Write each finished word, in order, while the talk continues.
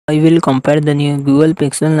I will compare the new Google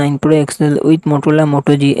Pixel 9 Pro XL with Motorola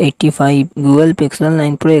Moto G85. Google Pixel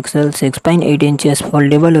 9 Pro XL 6.8 inches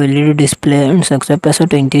foldable OLED display and success ratio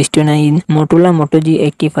 20:9. Motorola Moto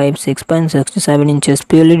G85 6.67 inches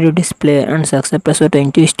OLED display and success ratio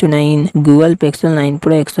 20:9. Google Pixel 9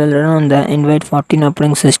 Pro XL run on the Android 14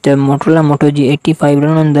 operating system. Motorola Moto G85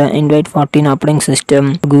 run on the Android 14 operating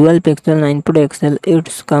system. Google Pixel 9 Pro XL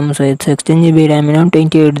it comes with 16GB RAM and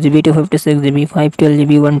 28GB to 56GB,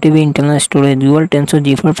 512GB, 1TB internal storage, dual tensor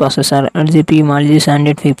G4 processor, 8GB Mali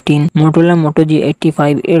 115. Motorola Moto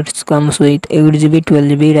G85 it comes with 8GB,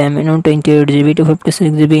 12GB RAM and 28GB to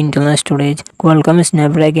 56GB internal storage. Qualcomm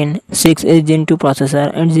Snapdragon 6 Gen 2 processor,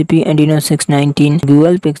 8GB Adreno 619.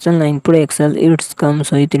 Google Pixel 9 Pro XL it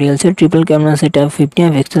comes with real set triple camera setup,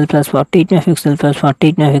 50MP plus 48MP plus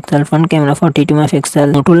 48MP front camera,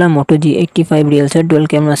 42MP. Motorola Moto G85 real set dual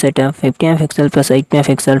camera setup, 50MP plus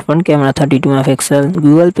 8MP front camera, 32MP.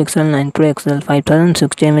 Google Pixel 9 Pro XL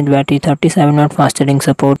 5060 mAh battery, 37W fast charging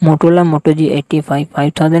support. Motorola Moto G85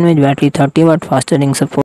 5000 mAh battery, 30W fast charging support.